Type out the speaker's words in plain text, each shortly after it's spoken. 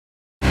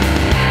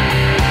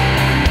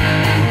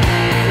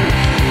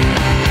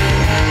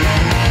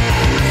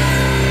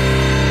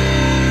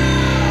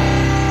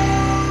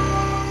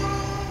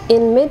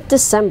In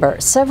mid-December,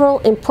 several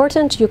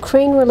important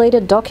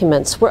Ukraine-related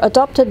documents were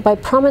adopted by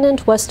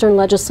prominent Western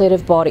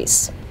legislative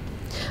bodies.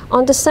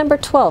 On December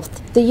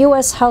 12th, the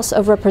U.S. House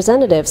of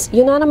Representatives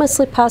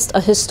unanimously passed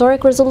a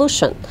historic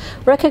resolution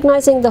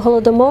recognizing the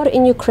Holodomor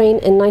in Ukraine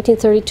in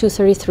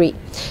 1932-33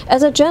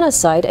 as a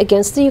genocide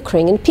against the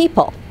Ukrainian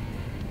people.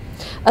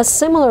 A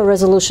similar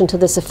resolution to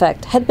this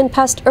effect had been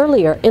passed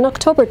earlier in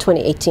October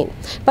 2018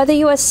 by the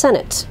U.S.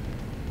 Senate.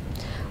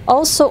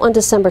 Also on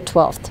December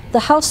 12th,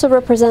 the House of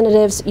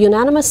Representatives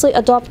unanimously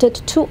adopted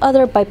two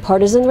other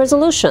bipartisan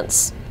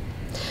resolutions.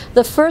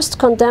 The first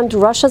condemned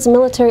Russia's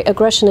military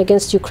aggression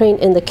against Ukraine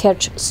in the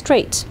Kerch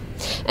Strait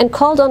and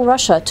called on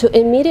Russia to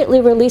immediately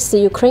release the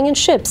Ukrainian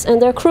ships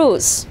and their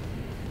crews.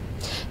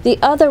 The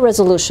other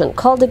resolution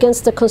called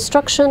against the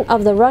construction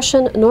of the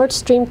Russian Nord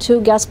Stream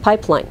 2 gas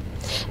pipeline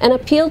and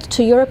appealed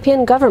to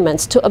European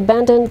governments to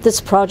abandon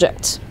this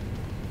project.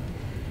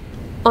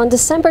 On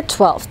December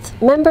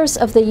 12th, members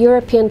of the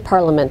European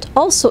Parliament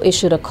also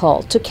issued a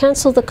call to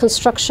cancel the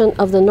construction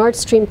of the Nord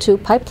Stream 2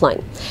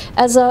 pipeline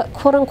as a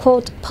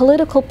quote-unquote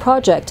political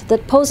project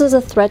that poses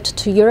a threat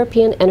to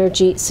European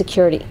energy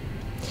security.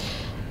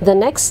 The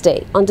next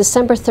day, on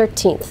December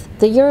 13th,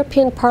 the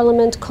European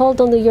Parliament called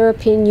on the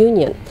European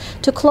Union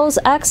to close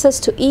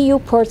access to EU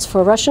ports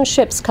for Russian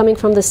ships coming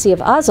from the Sea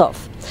of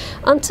Azov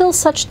until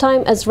such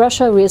time as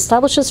Russia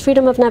reestablishes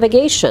freedom of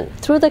navigation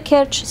through the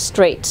Kerch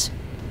Strait.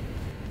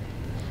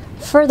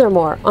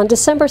 Furthermore, on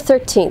December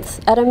 13th,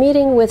 at a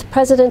meeting with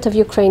President of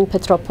Ukraine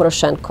Petro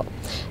Poroshenko,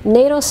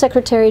 NATO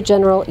Secretary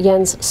General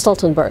Jens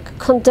Stoltenberg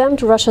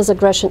condemned Russia's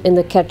aggression in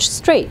the Kerch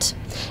Strait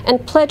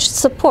and pledged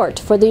support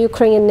for the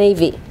Ukrainian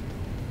Navy.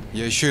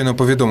 Я щойно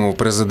повідомив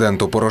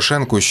президенту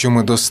Порошенку, що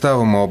ми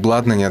доставимо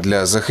обладнання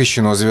для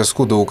захищеного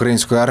зв'язку до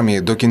української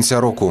армії до кінця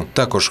року.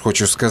 Також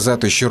хочу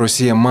сказати, що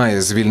Росія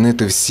має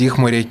звільнити всіх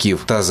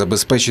моряків та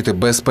забезпечити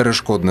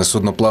безперешкодне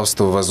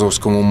судноплавство в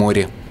Азовському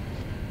морі.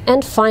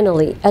 And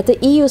finally, at the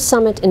EU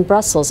summit in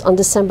Brussels on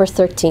December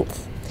 13th,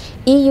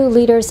 EU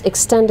leaders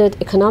extended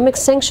economic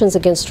sanctions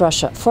against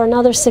Russia for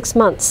another 6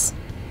 months.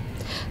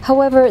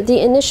 However, the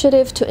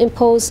initiative to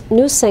impose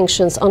new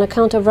sanctions on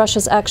account of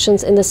Russia's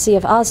actions in the Sea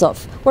of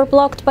Azov were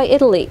blocked by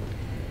Italy.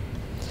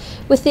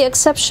 With the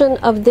exception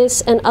of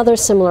this and other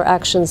similar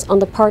actions on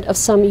the part of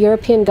some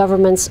European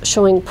governments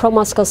showing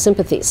pro-Moscow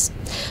sympathies,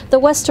 the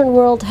Western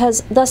world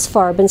has thus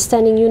far been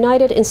standing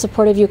united in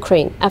support of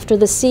Ukraine after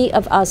the Sea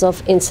of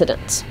Azov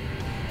incident.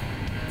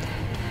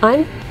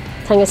 I'm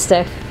Tania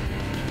Stech,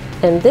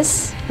 and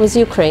this was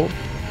Ukraine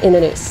in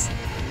the News.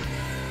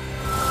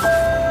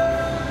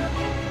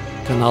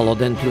 Канал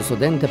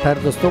 1+1 тепер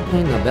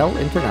доступний на Bell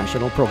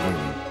International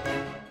Programming.